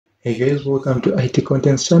Hey guys, welcome to IT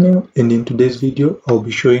Contents channel, and in today's video I'll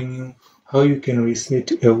be showing you how you can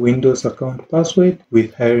reset a Windows account password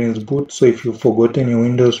with Hirens Boot. So if you've forgotten your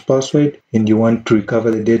Windows password and you want to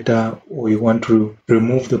recover the data or you want to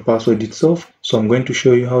remove the password itself, so I'm going to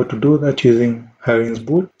show you how to do that using Hirens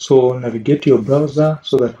Boot. So navigate to your browser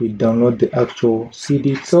so that we download the actual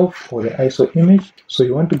CD itself or the ISO image. So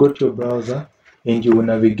you want to go to your browser and you will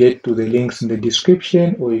navigate to the links in the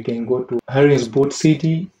description, or you can go to Hiren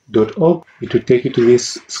BootCD.org. It will take you to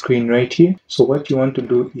this screen right here. So what you want to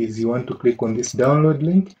do is you want to click on this download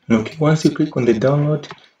link. Okay, once you click on the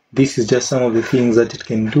download, this is just some of the things that it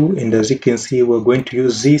can do, and as you can see, we're going to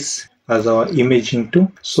use this as our imaging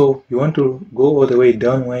tool. So you want to go all the way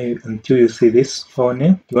down until you see this file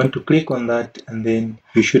name. You want to click on that, and then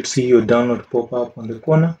you should see your download pop up on the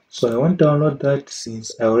corner. So I want to download that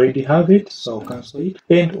since I already have it, so I'll cancel it.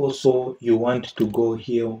 And also you want to go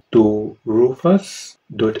here to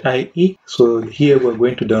rufus.ie. So here we're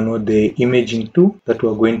going to download the imaging tool that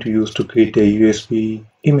we're going to use to create a USB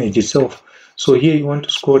image itself. So here you want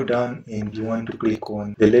to scroll down and you want to click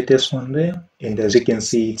on the latest one there, and as you can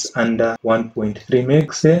see it's under 1.3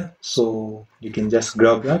 megs there, so you can just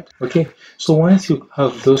grab that. Okay, so once you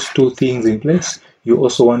have those two things in place, you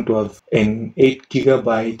also want to have an 8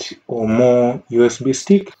 GB or more USB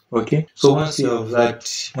stick. Okay, so once you have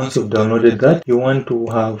that, once you've downloaded that, you want to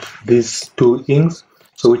have these two things,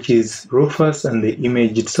 so which is Rufus and the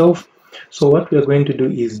image itself. So what we are going to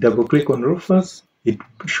do is double click on Rufus. It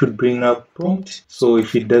should bring up prompt. So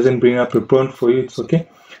if it doesn't bring up a prompt for you, it's okay.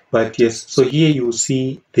 But yes, so here you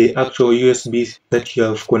see the actual USB that you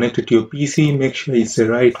have connected to your PC. Make sure it's the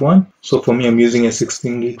right one. So for me, I'm using a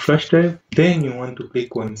 16 gig flash drive. Then you want to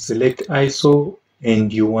click on select ISO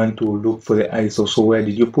and you want to look for the ISO. So where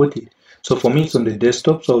did you put it? So for me, it's on the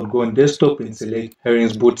desktop. So I would go on desktop and select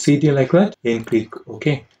Hirens BootCD like that and click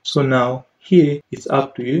OK. So now here it's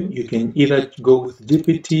up to you. You can either go with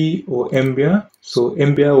GPT or MBR. So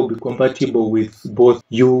MBR will be compatible with both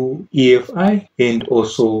UEFI and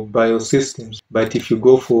also BIOS systems. But if you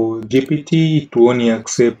go for GPT, it will only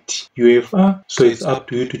accept UEFI. So it's up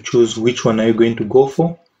to you to choose which one are you going to go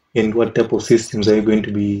for and what type of systems are you going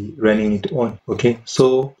to be running it on. Okay,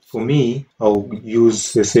 so for me, I'll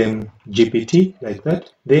use the same GPT like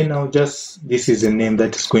that. Then I'll just, this is a name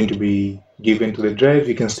that is going to be given to the drive.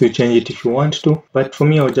 You can still change it if you want to, but for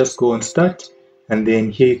me, I'll just go on start. And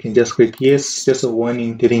then here you can just click yes, just a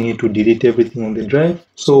warning telling you to delete everything on the drive.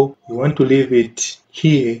 So you want to leave it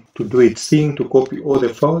here to do its thing, to copy all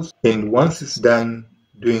the files. And once it's done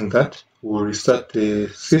doing that, we'll restart the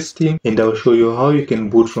system and I'll show you how you can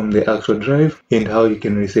boot from the actual drive and how you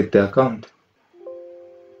can reset the account.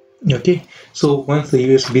 Okay, so once the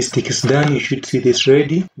USB stick is done, you should see this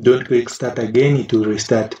ready. Don't click start again, it will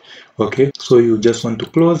restart. Okay, so you just want to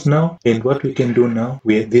close now, and what we can do now,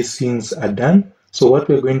 where these things are done. So what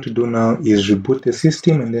we're going to do now is reboot the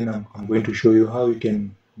system, and then I'm going to show you how you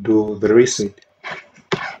can do the reset.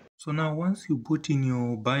 So now once you boot in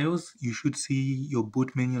your BIOS, you should see your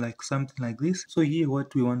boot menu like something like this. So here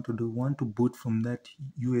what we want to do, we want to boot from that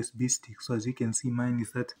USB stick. So as you can see, mine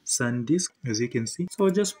is that SanDisk, as you can see.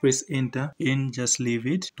 So just press enter and just leave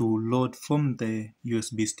it to load from the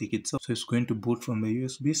USB stick itself. So it's going to boot from the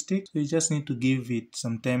USB stick. So you just need to give it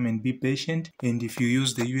some time and be patient. And if you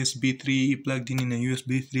use the USB 3 plugged in a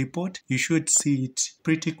USB 3 port, you should see it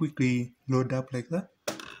pretty quickly load up like that.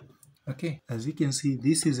 Okay, as you can see,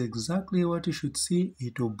 this is exactly what you should see.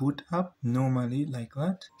 It will boot up normally like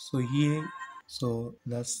that. So here, so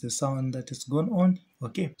that's the sound that is going on.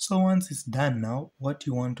 Okay, so once it's done now, what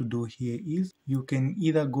you want to do here is you can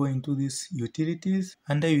either go into this utilities.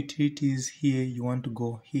 Under utilities here, you want to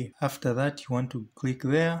go here. After that, you want to click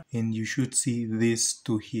there and you should see this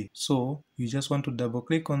to here. So you just want to double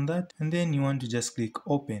click on that and then you want to just click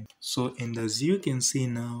open. So, and as you can see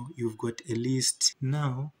now, you've got a list.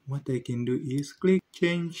 Now what I can do is click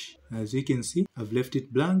change. As you can see, I've left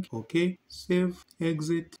it blank. Okay, save,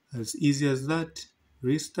 exit, as easy as that.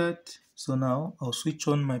 Restart. So now I'll switch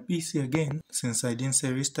on my PC again. Since I didn't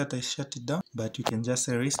say restart, I shut it down, but you can just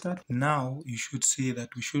say restart. Now you should see that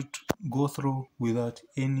we should go through without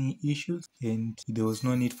any issues and there was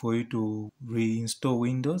no need for you to reinstall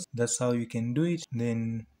Windows. That's how you can do it.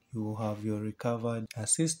 Then you will have your recovered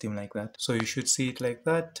system like that. So you should see it like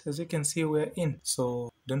that. As you can see, we're in.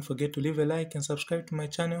 So don't forget to leave a like and subscribe to my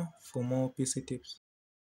channel for more PC tips.